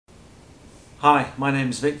Hi, my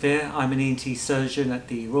name is Vic Veer. I'm an ENT surgeon at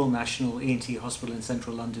the Royal National ENT Hospital in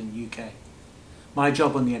central London, UK. My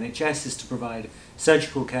job on the NHS is to provide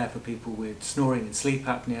surgical care for people with snoring and sleep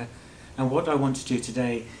apnea, and what I want to do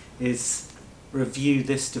today is review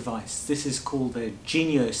this device. This is called the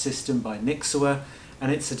Genio System by Nyxoah,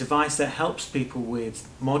 and it's a device that helps people with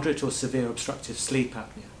moderate or severe obstructive sleep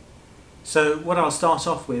apnea. So what I'll start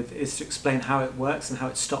off with is to explain how it works and how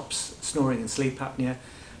it stops snoring and sleep apnea,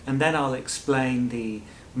 and then I'll explain the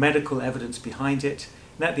medical evidence behind it,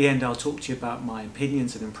 and at the end I'll talk to you about my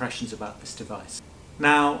opinions and impressions about this device.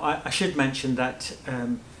 Now I should mention that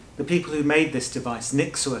the people who made this device,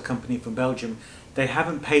 Nyxoah, a company from Belgium, they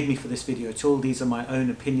haven't paid me for this video at all. These are my own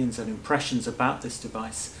opinions and impressions about this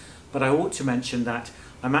device, but I ought to mention that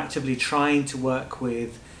I'm actively trying to work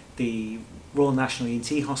with the Royal National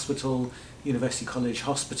ENT Hospital, University College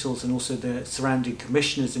Hospitals, and also the surrounding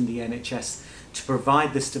commissioners in the NHS to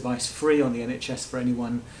provide this device free on the NHS for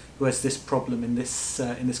anyone who has this problem in this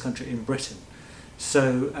country, in Britain.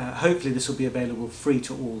 So hopefully this will be available free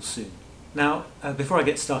to all soon. Now, before I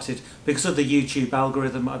get started, because of the YouTube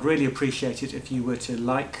algorithm, I'd really appreciate it if you were to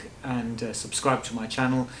like and subscribe to my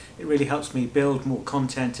channel. It really helps me build more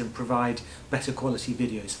content and provide better quality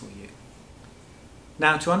videos for you.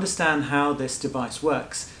 Now, to understand how this device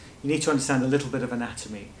works, you need to understand a little bit of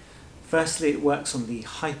anatomy. Firstly, it works on the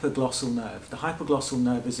hypoglossal nerve. The hypoglossal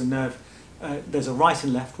nerve is a nerve, there's a right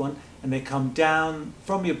and left one, and they come down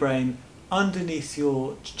from your brain, underneath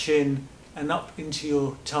your chin, and up into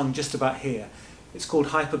your tongue just about here. It's called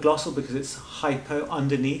hypoglossal because it's hypo,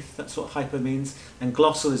 underneath, that's what hypo means, and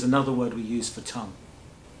glossal is another word we use for tongue.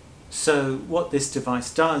 So what this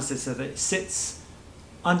device does is that it sits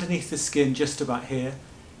underneath the skin just about here.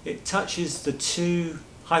 It touches the two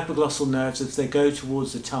hypoglossal nerves as they go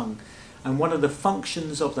towards the tongue, and one of the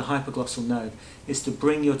functions of the hypoglossal nerve is to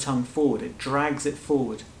bring your tongue forward. It drags it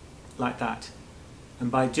forward like that,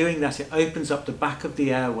 and by doing that it opens up the back of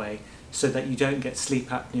the airway so that you don't get sleep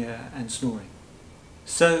apnea and snoring.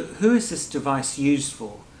 So who is this device used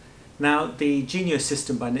for? Now, the Genio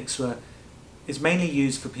System by Nyxoah is mainly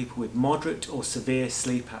used for people with moderate or severe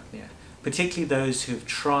sleep apnea, particularly those who have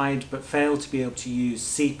tried but failed to be able to use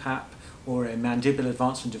CPAP or a mandibular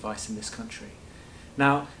advancement device in this country.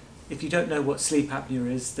 Now, if you don't know what sleep apnea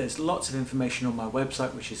is, there's lots of information on my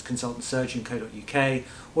website, which is consultantsurgeon.co.uk,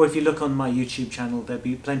 or if you look on my YouTube channel, there'll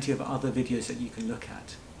be plenty of other videos that you can look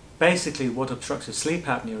at. Basically, what obstructive sleep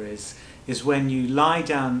apnea is when you lie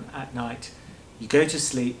down at night, you go to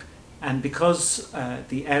sleep, and because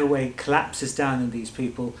the airway collapses down in these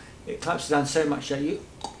people, it collapses down so much that you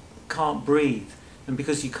can't breathe. And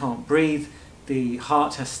because you can't breathe, the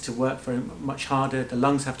heart has to work very much harder, the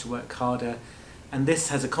lungs have to work harder, and this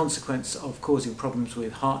has a consequence of causing problems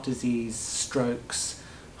with heart disease, strokes,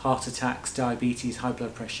 heart attacks, diabetes, high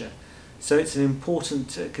blood pressure. So it's an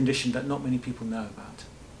important condition that not many people know about.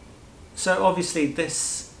 So obviously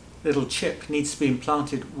this little chip needs to be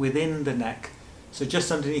implanted within the neck, so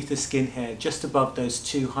just underneath the skin here, just above those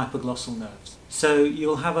two hypoglossal nerves. So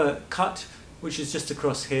you'll have a cut which is just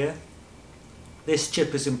across here. This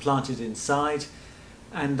chip is implanted inside,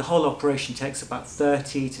 and the whole operation takes about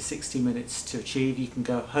 30 to 60 minutes to achieve. You can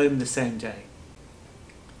go home the same day.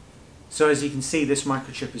 So as you can see, this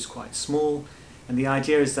microchip is quite small, and the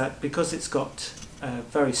idea is that because it's got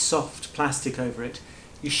very soft plastic over it,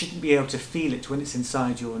 you shouldn't be able to feel it when it's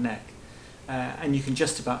inside your neck, and you can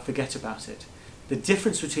just about forget about it. The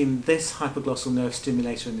difference between this hypoglossal nerve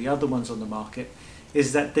stimulator and the other ones on the market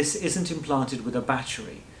is that this isn't implanted with a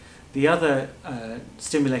battery. The other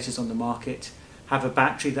stimulators on the market have a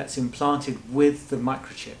battery that's implanted with the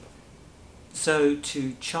microchip. So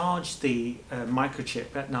to charge the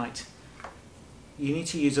microchip at night, you need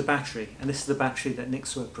to use a battery, and this is the battery that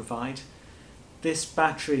Nyxoah provide. This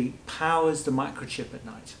battery powers the microchip at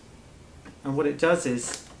night, and what it does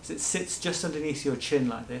is it sits just underneath your chin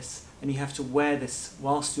like this, and you have to wear this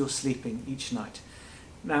whilst you're sleeping each night.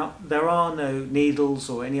 Now, there are no needles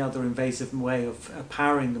or any other invasive way of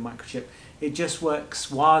powering the microchip. It just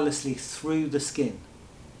works wirelessly through the skin.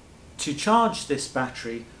 To charge this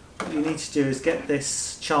battery, what you need to do is get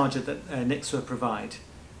this charger that Nyxoah provide,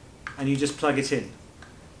 and you just plug it in.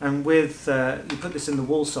 And with you put this in the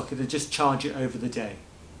wall socket and just charge it over the day.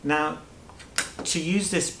 Now, to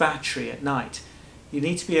use this battery at night, you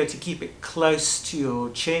need to be able to keep it close to your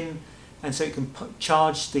chin, and so it can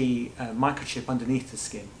charge the microchip underneath the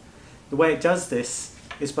skin. The way it does this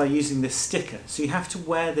is by using this sticker. So you have to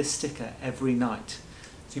wear this sticker every night.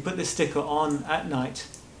 So you put this sticker on at night,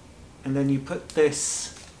 and then you put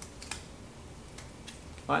this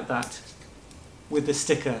like that with the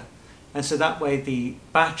sticker and so that way the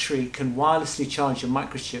battery can wirelessly charge your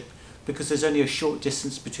microchip because there's only a short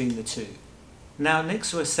distance between the two. Now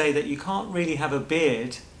Nyxoah say that you can't really have a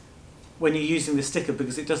beard when you're using the sticker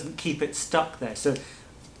because it doesn't keep it stuck there. So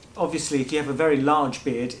obviously if you have a very large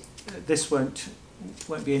beard, this won't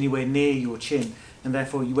be anywhere near your chin, and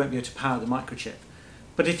therefore you won't be able to power the microchip.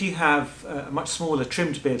 But if you have a much smaller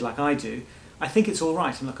trimmed beard like I do, I think it's all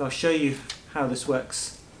right. And look, I'll show you how this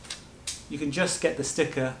works. You can just get the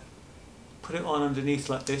sticker, put it on underneath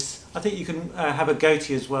like this. I think you can have a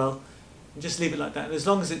goatee as well, and just leave it like that. And as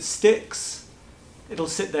long as it sticks, it'll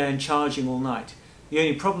sit there and charging all night. The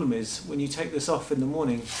only problem is when you take this off in the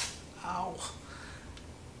morning, ow,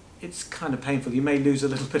 it's kind of painful. You may lose a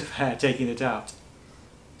little bit of hair taking it out.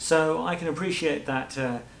 So I can appreciate that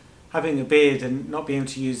having a beard and not being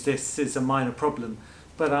able to use this is a minor problem,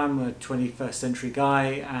 but I'm a 21st century guy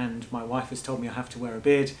and my wife has told me I have to wear a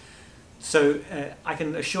beard. So I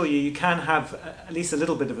can assure you, you can have at least a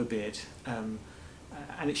little bit of a beard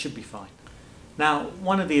and it should be fine. Now,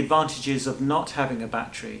 one of the advantages of not having a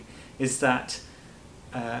battery is that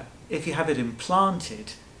if you have it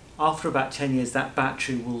implanted, after about 10 years that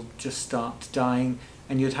battery will just start dying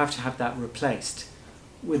and you'd have to have that replaced.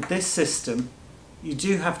 With this system, you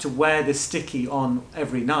do have to wear this sticky on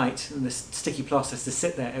every night, and this sticky plaster has to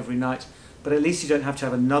sit there every night, but at least you don't have to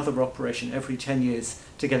have another operation every 10 years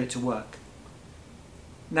to get it to work.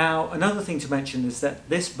 Now, another thing to mention is that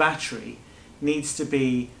this battery needs to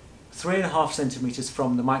be 3.5 centimeters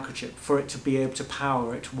from the microchip for it to be able to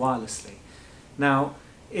power it wirelessly. Now,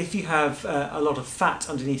 if you have a lot of fat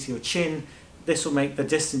underneath your chin, this will make the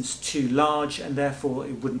distance too large and therefore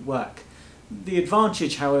it wouldn't work. The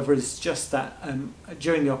advantage, however, is just that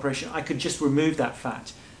during the operation I could just remove that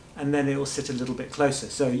fat and then it will sit a little bit closer.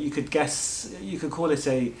 So you could call it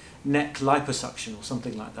a neck liposuction or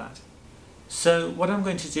something like that. So what I'm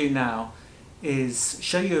going to do now is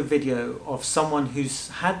show you a video of someone who's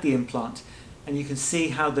had the implant, and you can see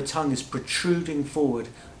how the tongue is protruding forward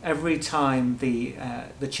every time the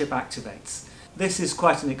chip activates. This is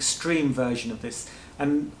quite an extreme version of this,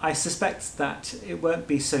 and I suspect that it won't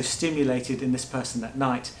be so stimulated in this person at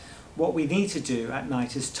night. What we need to do at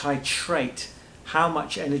night is titrate how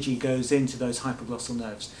much energy goes into those hypoglossal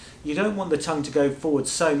nerves. You don't want the tongue to go forward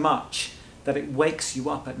so much that it wakes you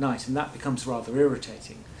up at night, and that becomes rather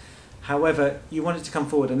irritating. However, you want it to come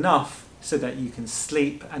forward enough so that you can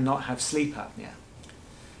sleep and not have sleep apnea.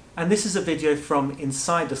 And this is a video from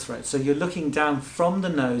inside the throat, so you're looking down from the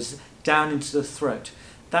nose down into the throat.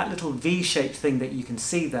 That little V-shaped thing that you can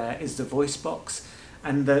see there is the voice box,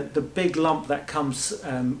 and the big lump that comes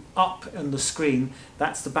up on the screen,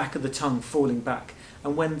 that's the back of the tongue falling back.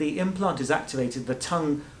 And when the implant is activated, the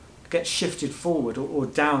tongue gets shifted forward or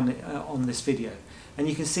down on this video. And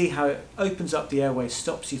you can see how it opens up the airway,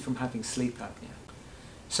 stops you from having sleep apnea.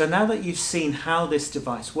 So now that you've seen how this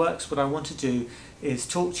device works, what I want to do is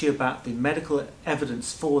talk to you about the medical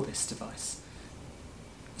evidence for this device.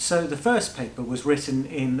 So the first paper was written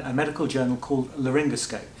in a medical journal called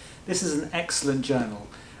Laryngoscope. This is an excellent journal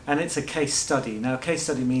and it's a case study. Now, a case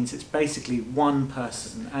study means it's basically one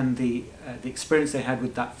person and the experience they had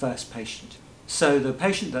with that first patient. So the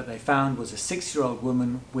patient that they found was a 60-year-old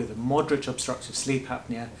woman with a moderate obstructive sleep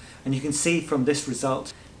apnea, and you can see from this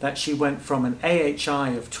result that she went from an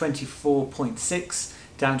AHI of 24.6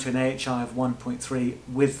 down to an AHI of 1.3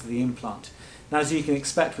 with the implant. Now, as you can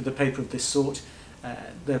expect with a paper of this sort,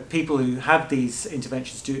 the people who have these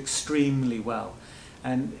interventions do extremely well.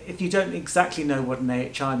 And if you don't exactly know what an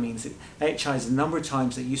AHI means, AHI is the number of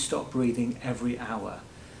times that you stop breathing every hour.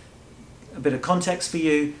 A bit of context for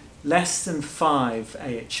you, less than 5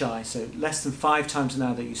 AHI, so less than 5 times an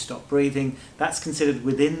hour that you stop breathing, that's considered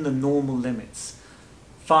within the normal limits.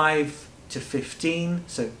 5 to 15,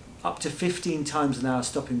 so up to 15 times an hour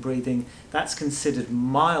stopping breathing, that's considered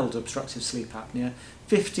mild obstructive sleep apnea.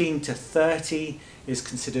 15 to 30 is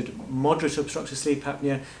considered moderate obstructive sleep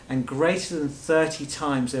apnea, and greater than 30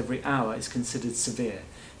 times every hour is considered severe.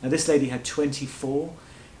 Now this lady had 24,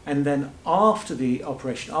 and then after the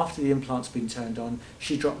operation, after the implant's been turned on,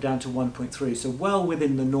 she dropped down to 1.3, so well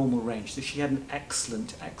within the normal range. So she had an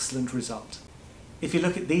excellent result. If you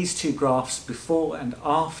look at these two graphs before and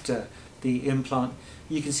after the implant,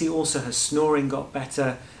 you can see also her snoring got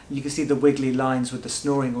better. You can see the wiggly lines with the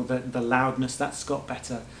snoring, or the loudness, that's got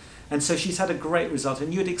better. And so she's had a great result,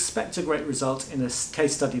 and you'd expect a great result in a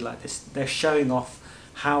case study like this. They're showing off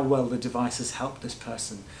how well the device has helped this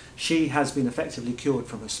person. She has been effectively cured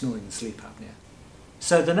from her snoring and sleep apnea.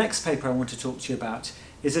 So the next paper I want to talk to you about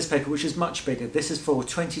is this paper, which is much bigger. This is for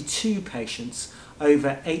 22 patients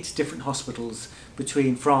over 8 different hospitals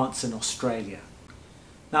between France and Australia.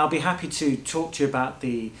 Now I'll be happy to talk to you about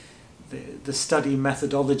the study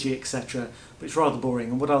methodology, etc., but it's rather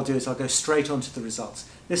boring, and what I'll do is I'll go straight on to the results.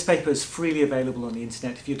 This paper is freely available on the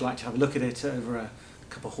internet if you'd like to have a look at it over a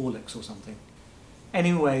cup of Horlicks or something.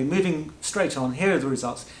 Anyway, moving straight on, here are the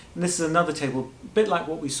results, and this is another table, a bit like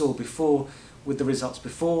what we saw before, with the results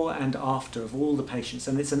before and after of all the patients,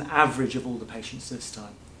 and it's an average of all the patients this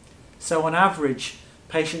time. So on average,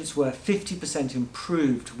 patients were 50%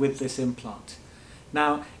 improved with this implant.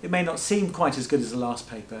 Now, it may not seem quite as good as the last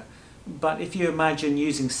paper, but if you imagine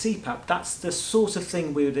using CPAP, that's the sort of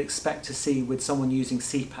thing we would expect to see with someone using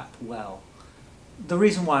CPAP well. The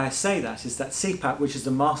reason why I say that is that CPAP, which is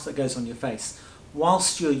the mask that goes on your face,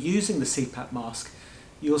 whilst you're using the CPAP mask,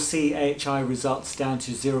 you'll see AHI results down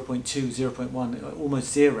to 0.2, 0.1,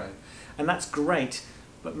 almost 0. And that's great,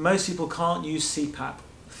 but most people can't use CPAP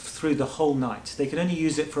through the whole night. They can only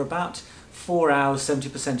use it for about 4 hours,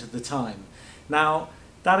 70% of the time. Now,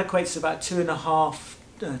 that equates to about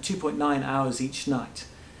 2.9 hours each night.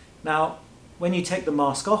 Now, when you take the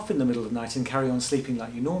mask off in the middle of the night and carry on sleeping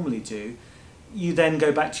like you normally do, you then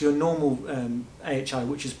go back to your normal AHI,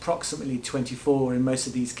 which is approximately 24 in most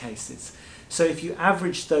of these cases. So if you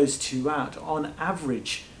average those two out, on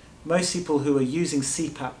average, most people who are using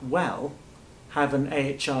CPAP well have an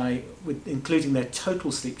AHI, including their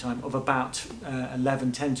total sleep time, of about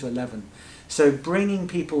 10 to 11. So bringing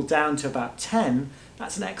people down to about 10,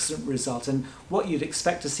 that's an excellent result, and what you'd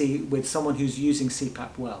expect to see with someone who's using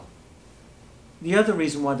CPAP well. The other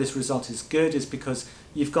reason why this result is good is because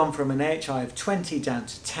you've gone from an AHI of 20 down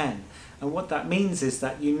to 10, and what that means is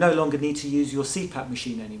that you no longer need to use your CPAP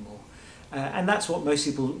machine anymore. And that's what most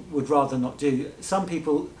people would rather not do. Some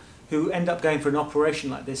people who end up going for an operation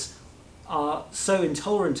like this are so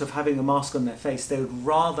intolerant of having a mask on their face, they would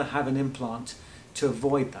rather have an implant to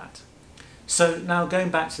avoid that. So now going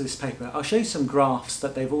back to this paper, I'll show you some graphs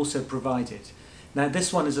that they've also provided. Now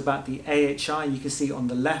this one is about the AHI. You can see on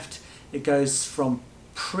the left it goes from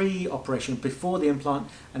pre-operation, before the implant,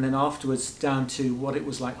 and then afterwards down to what it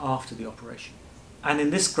was like after the operation. And in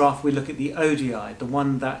this graph we look at the ODI, the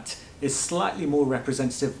one that is slightly more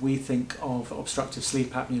representative, we think, of obstructive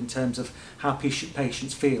sleep apnea in terms of how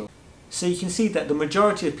patients feel. So you can see that the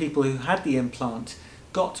majority of people who had the implant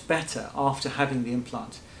got better after having the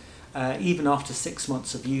implant, even after 6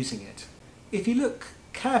 months of using it. If you look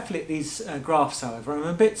carefully at these graphs, however, I'm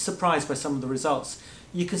a bit surprised by some of the results.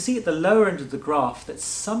 You can see at the lower end of the graph that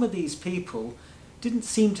some of these people didn't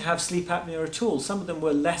seem to have sleep apnea at all. Some of them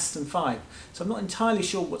were less than 5. So I'm not entirely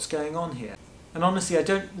sure what's going on here. And honestly, I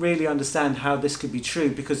don't really understand how this could be true,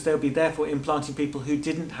 because they'll be therefore implanting people who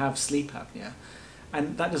didn't have sleep apnea.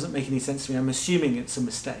 And that doesn't make any sense to me. I'm assuming it's a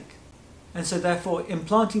mistake. And so therefore,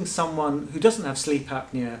 implanting someone who doesn't have sleep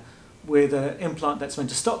apnea with an implant that's meant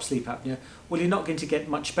to stop sleep apnea, well, you're not going to get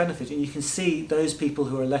much benefit. And you can see those people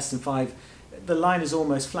who are less than 5, the line is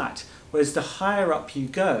almost flat. Whereas the higher up you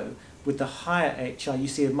go, with the higher AHI, you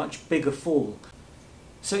see a much bigger fall.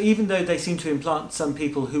 So even though they seem to implant some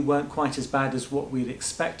people who weren't quite as bad as what we'd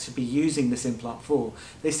expect to be using this implant for,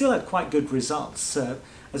 they still had quite good results.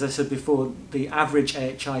 As I said before, the average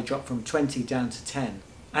AHI dropped from 20 down to 10.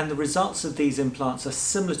 And the results of these implants are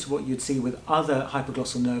similar to what you'd see with other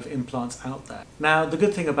hypoglossal nerve implants out there. Now, the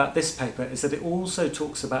good thing about this paper is that it also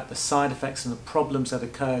talks about the side effects and the problems that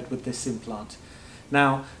occurred with this implant.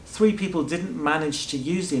 Now, 3 people didn't manage to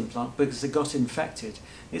use the implant because they got infected.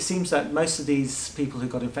 It seems that most of these people who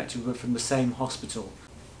got infected were from the same hospital.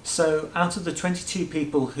 So out of the 22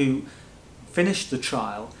 people who finished the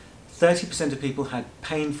trial, 30% of people had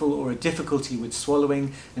painful or a difficulty with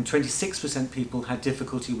swallowing, and 26% people had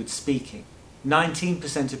difficulty with speaking.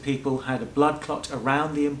 19% of people had a blood clot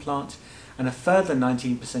around the implant, and a further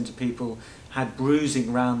 19% of people had bruising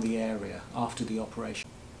around the area after the operation.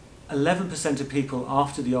 11% of people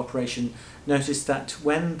after the operation noticed that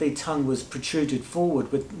when the tongue was protruded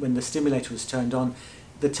forward, when the stimulator was turned on,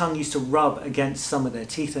 the tongue used to rub against some of their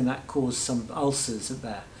teeth, and that caused some ulcers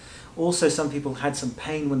there. Also, some people had some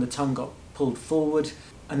pain when the tongue got pulled forward.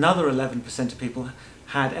 Another 11% of people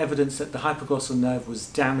had evidence that the hypoglossal nerve was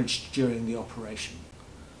damaged during the operation.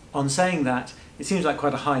 On saying that, it seems like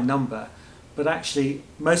quite a high number, but actually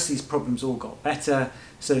most of these problems all got better.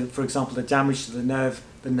 So for example, the damage to the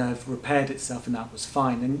nerve repaired itself, and that was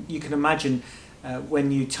fine. And you can imagine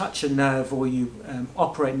when you touch a nerve or you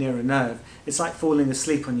operate near a nerve, it's like falling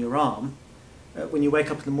asleep on your arm. When you wake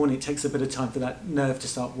up in the morning, it takes a bit of time for that nerve to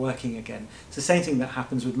start working again. It's the same thing that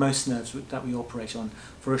happens with most nerves that we operate on.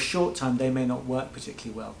 For a short time, they may not work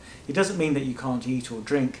particularly well. It doesn't mean that you can't eat or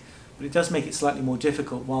drink, but it does make it slightly more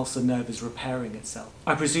difficult whilst the nerve is repairing itself.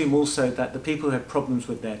 I presume also that the people who had problems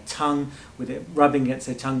with their tongue, with it rubbing against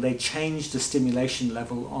their tongue, they changed the stimulation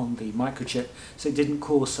level on the microchip so it didn't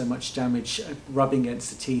cause so much damage rubbing against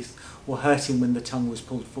the teeth or hurting when the tongue was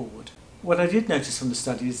pulled forward. What I did notice from the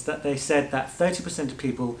study is that they said that 30% of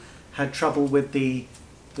people had trouble with the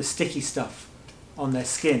sticky stuff on their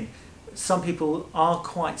skin. Some people are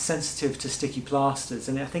quite sensitive to sticky plasters,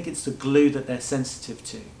 and I think it's the glue that they're sensitive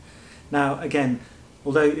to. Now again,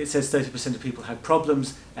 although it says 30% of people had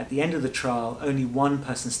problems, at the end of the trial only one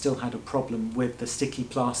person still had a problem with the sticky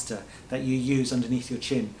plaster that you use underneath your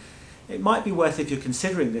chin. It might be worth, if you're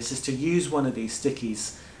considering this, is to use one of these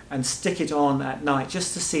stickies and stick it on at night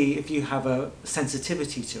just to see if you have a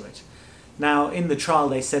sensitivity to it. Now in the trial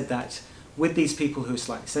they said that with these people who are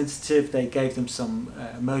slightly sensitive, they gave them some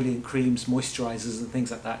emollient creams, moisturizers and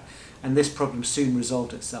things like that, and this problem soon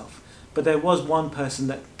resolved itself. But there was one person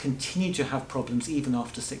that continued to have problems even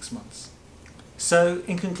after 6 months. So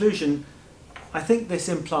in conclusion, I think this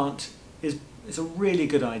implant is a really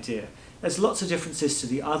good idea. There's lots of differences to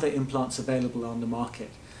the other implants available on the market.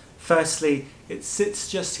 Firstly, it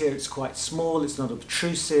sits just here, it's quite small, it's not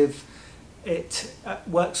obtrusive, it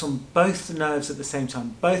works on both the nerves at the same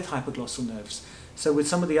time, both hypoglossal nerves. So with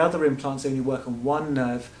some of the other implants, they only work on one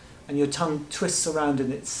nerve, and your tongue twists around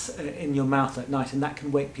in your mouth at night, and that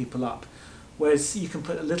can wake people up. Whereas you can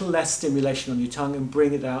put a little less stimulation on your tongue and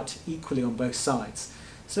bring it out equally on both sides.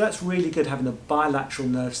 So that's really good, having a bilateral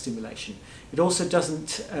nerve stimulation. It also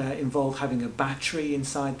doesn't involve having a battery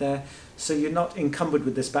inside there, so you're not encumbered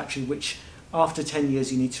with this battery, which after 10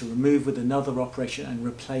 years you need to remove with another operation and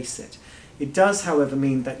replace it. It does, however,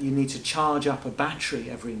 mean that you need to charge up a battery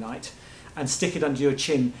every night and stick it under your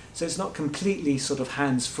chin, so it's not completely sort of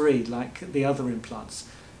hands-free like the other implants.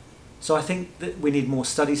 So I think that we need more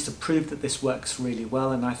studies to prove that this works really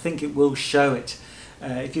well, and I think it will show it.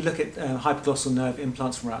 If you look at hypoglossal nerve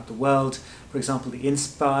implants from around the world, for example the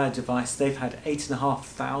Inspire device, they've had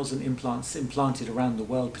 8,500 implants implanted around the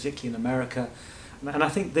world, particularly in America, and I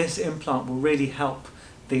think this implant will really help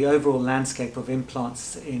the overall landscape of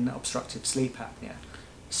implants in obstructive sleep apnea.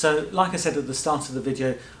 So like I said at the start of the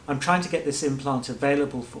video, I'm trying to get this implant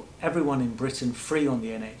available for everyone in Britain free on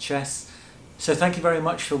the NHS. So thank you very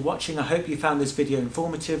much for watching. I hope you found this video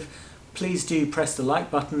informative. Please do press the like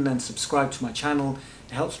button and subscribe to my channel.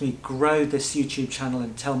 It helps me grow this YouTube channel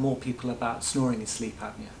and tell more people about snoring and sleep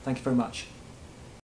apnea. Thank you very much.